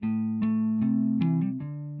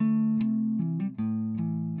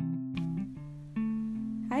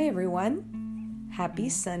everyone. Happy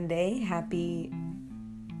Sunday. Happy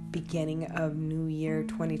beginning of New Year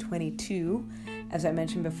 2022. As I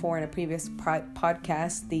mentioned before in a previous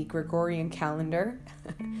podcast, the Gregorian calendar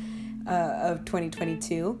of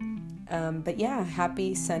 2022. But yeah,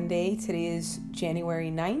 happy Sunday. Today is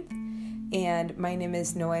January 9th. And my name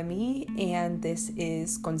is Noemi, and this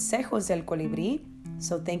is Consejos del Colibrí.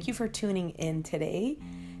 So thank you for tuning in today.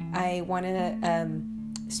 I want to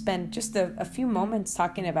spend just a few moments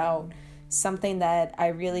talking about something that I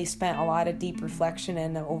really spent a lot of deep reflection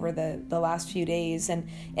in over the last few days, and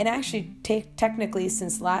actually technically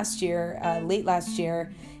since last year, late last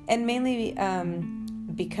year, and mainly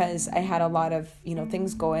because I had a lot of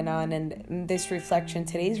things going on, and today's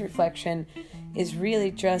reflection is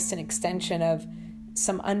really just an extension of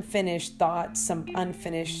some unfinished thoughts, some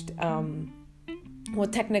unfinished well,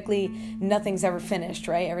 technically, nothing's ever finished,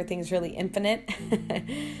 right? Everything's really infinite.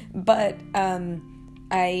 But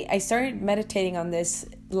I started meditating on this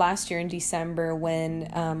last year in December when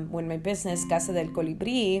my business, Casa del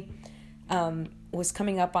Colibrí, was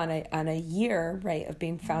coming up on a year, right, of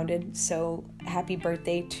being founded. So happy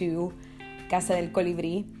birthday to Casa del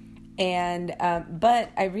Colibrí. And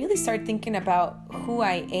but I really started thinking about who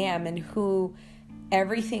I am and who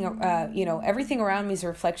everything around me is a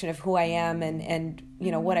reflection of who I am and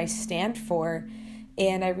what I stand for.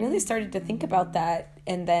 And I really started to think about that.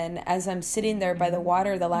 And then as I'm sitting there by the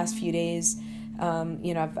water the last few days,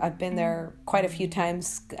 I've been there quite a few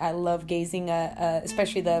times. I love gazing,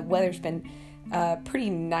 especially the weather's been pretty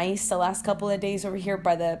nice the last couple of days over here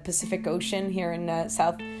by the Pacific Ocean here in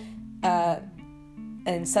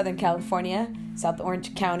Southern California, South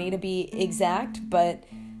Orange County to be exact. But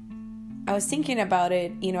I was thinking about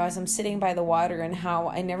it, as I'm sitting by the water, and how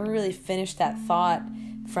I never really finished that thought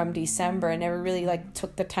from December. I never really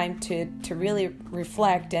took the time to really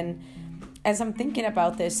reflect. And as I'm thinking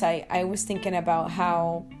about this, I was thinking about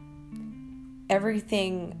how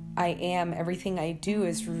everything I am, everything I do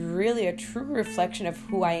is really a true reflection of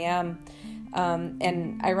who I am.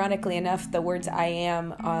 And ironically enough, the words I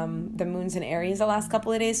am, the moon's in Aries the last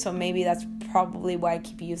couple of days, so maybe that's probably why I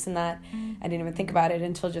keep using that. I didn't even think about it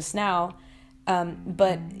until just now.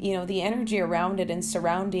 But, the energy around it and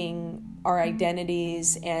surrounding our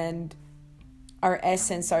identities and our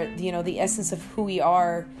essence, the essence of who we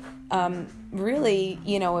are, really,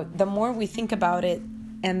 the more we think about it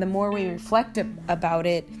and the more we reflect about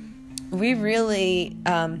it, we really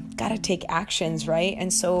got to take actions, right?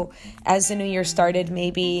 And so as the new year started,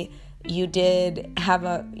 maybe you did have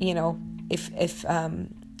if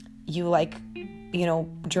you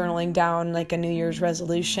journaling down a New Year's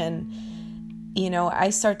resolution, I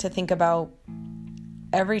start to think about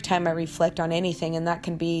every time I reflect on anything, and that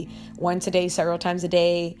can be once a day, several times a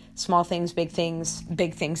day, small things, big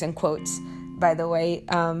things in quotes, by the way.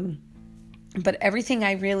 But everything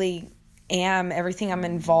I really am, everything I'm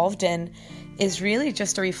involved in is really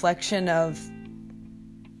just a reflection of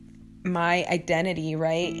my identity,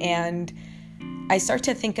 right? And I start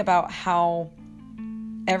to think about how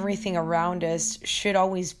everything around us should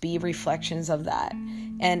always be reflections of that,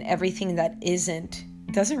 and everything that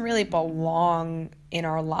doesn't really belong in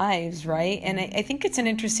our lives, right? And I think it's an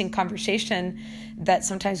interesting conversation that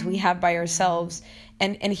sometimes we have by ourselves.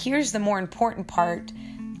 And here's the more important part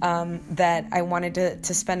that I wanted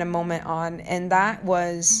to spend a moment on, and that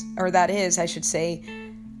is, I should say,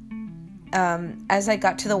 as I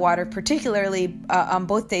got to the water, particularly on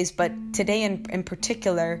both days, but today in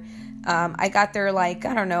particular, I got there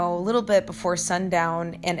a little bit before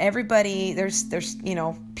sundown, and everybody, there's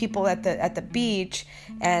people at the beach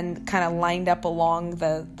and kind of lined up along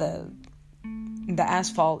the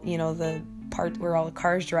asphalt, the part where all the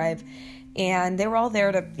cars drive, and they were all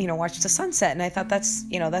there to watch the sunset. And I thought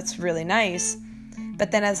that's really nice. But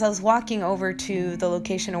then as I was walking over to the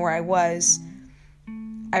location where I was,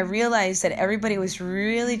 I realized that everybody was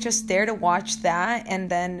really just there to watch that. And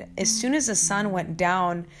then as soon as the sun went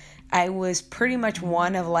down, I was pretty much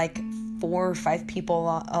one of 4 or 5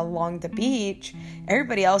 people along the beach.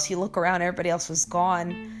 Everybody else, you look around, everybody else was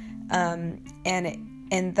gone.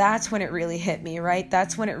 And that's when it really hit me, right?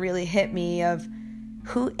 That's when it really hit me of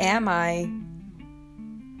who am I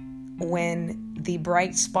when the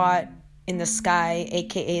bright spot in the sky,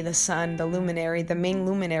 aka the sun, the luminary, the main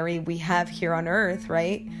luminary we have here on Earth,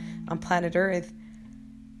 right? On planet Earth.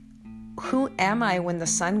 Who am I when the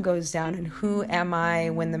sun goes down, and who am I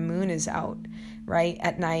when the moon is out, right,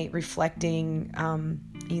 at night, reflecting,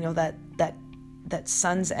 that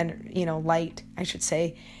sun's light, I should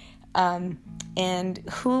say, and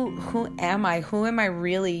who am I? Who am I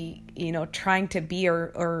really, trying to be,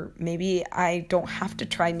 or maybe I don't have to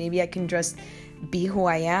try. Maybe I can just be who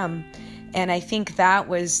I am. And I think that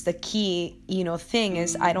was the key, thing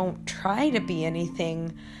is I don't try to be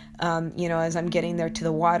anything, as I'm getting there to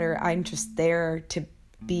the water. I'm just there to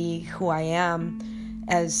be who I am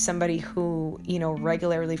as somebody who,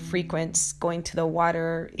 regularly frequents going to the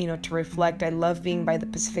water, to reflect. I love being by the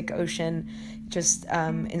Pacific Ocean. Just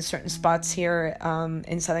in certain spots here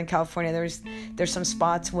in Southern California, there's some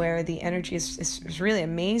spots where the energy is really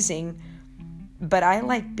amazing. But I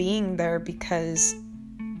like being there because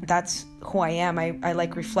that's who I am. I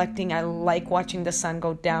like reflecting. I like watching the sun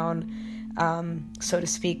go down, so to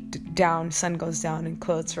speak. Sun goes down in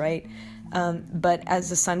quotes, right? But as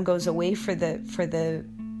the sun goes away for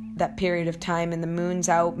that period of time, and the moon's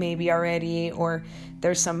out maybe already, or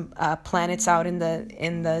there's some planets out in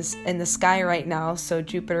the sky right now. So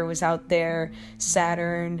Jupiter was out there,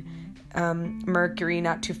 Saturn, Mercury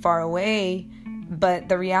not too far away. But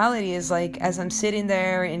the reality is, like, as I'm sitting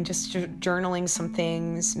there and just journaling some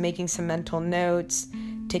things, making some mental notes,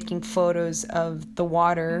 taking photos of the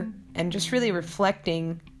water, and just really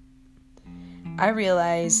reflecting, I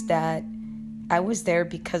realized that I was there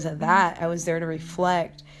because of that. I was there to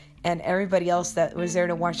reflect. And everybody else that was there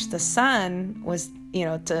to watch the sun was,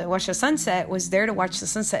 to watch the sunset, was there to watch the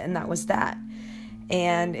sunset, and that was that.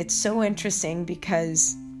 And it's so interesting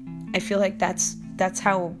because I feel like that's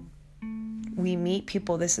how we meet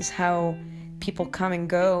people. This is how people come and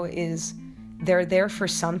go, is they're there for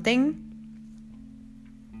something,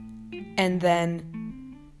 and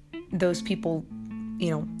then those people,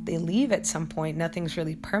 they leave at some point. Nothing's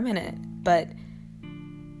really permanent. But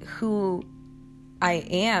who I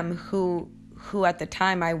am, who at the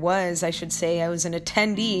time I was an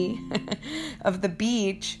attendee of the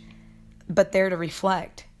beach, but there to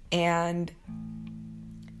reflect. And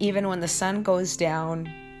even when the sun goes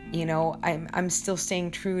down, I'm still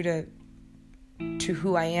staying true to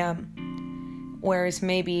who I am. Whereas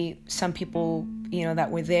maybe some people,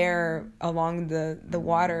 that were there along the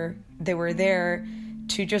water, they were there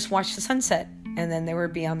to just watch the sunset, and then they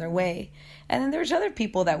would be on their way. And then there's other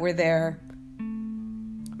people that were there,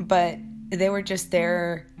 but they were just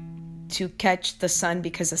there to catch the sun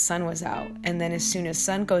because the sun was out. And then as soon as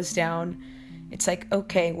sun goes down, it's like,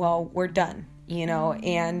 okay, well, we're done.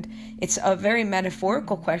 And it's a very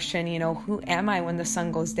metaphorical question, who am I when the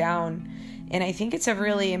sun goes down? And I think it's a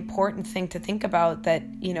really important thing to think about, that,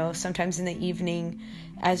 sometimes in the evening,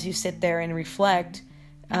 as you sit there and reflect,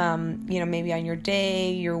 maybe on your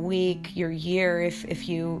day, your week, your year, if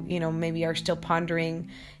you, maybe are still pondering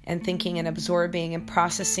and thinking and absorbing and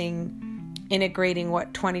processing, integrating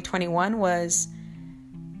what 2021 was,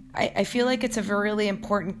 I feel like it's a really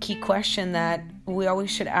important key question that we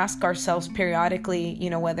always should ask ourselves periodically,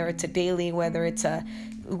 whether it's a daily, whether it's a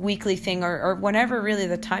weekly thing, or whenever really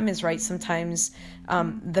the time is right. Sometimes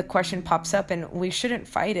the question pops up and we shouldn't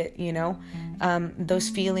fight it, those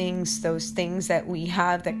feelings, those things that we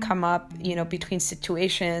have that come up, between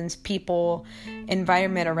situations, people,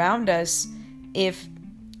 environment around us. If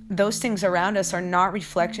those things around us are not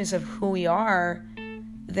reflections of who we are,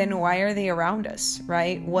 then why are they around us,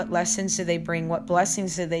 right? What lessons do they bring? What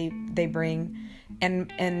blessings do they bring?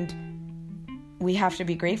 And we have to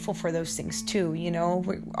be grateful for those things too.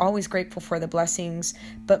 We're always grateful for the blessings,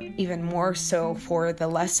 but even more so for the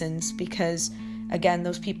lessons, because again,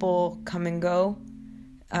 those people come and go,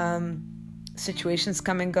 situations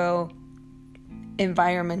come and go,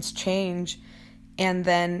 environments change, and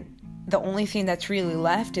then the only thing that's really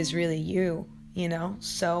left is really you,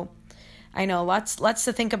 So I know lots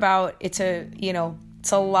to think about. It's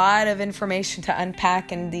a lot of information to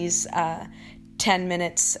unpack in these 10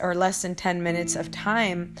 minutes or less than 10 minutes of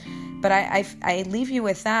time. But I leave you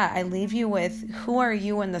with that. I leave you with, who are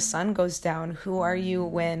you when the sun goes down? Who are you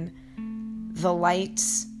when the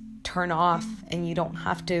lights turn off and you don't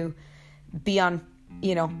have to be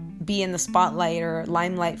in the spotlight or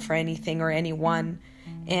limelight for anything or anyone?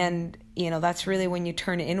 And, that's really when you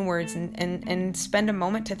turn inwards and spend a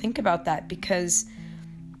moment to think about that, because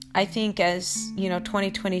I think as,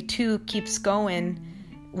 2022 keeps going,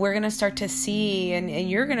 we're going to start to see, and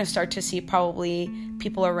you're going to start to see probably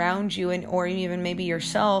people around you, or even maybe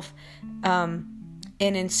yourself, and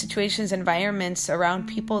in situations, environments around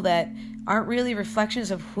people that aren't really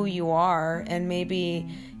reflections of who you are. And maybe,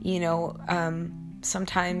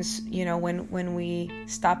 sometimes, when we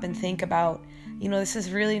stop and think about, this is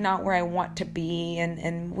really not where I want to be.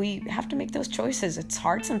 And we have to make those choices. It's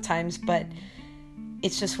hard sometimes, but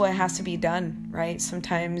it's just what has to be done, right?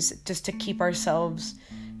 Sometimes just to keep ourselves,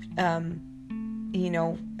 on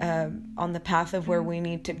the path of where we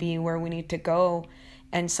need to be, where we need to go.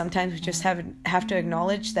 And sometimes we just have to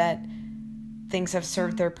acknowledge that things have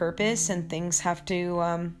served their purpose and things have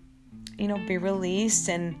to, be released,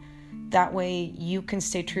 and that way you can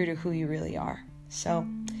stay true to who you really are. So,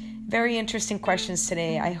 very interesting questions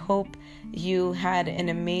today. I hope you had an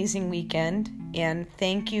amazing weekend, and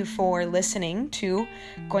thank you for listening to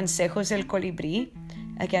Consejos del Colibrí.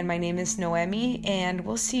 Again, my name is Noemi, and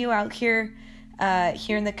we'll see you out here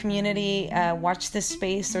in the community. Watch this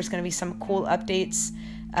space. There's going to be some cool updates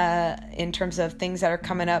in terms of things that are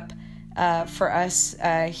coming up for us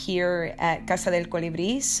here at Casa del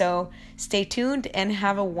Colibrí. So stay tuned and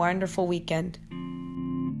have a wonderful weekend.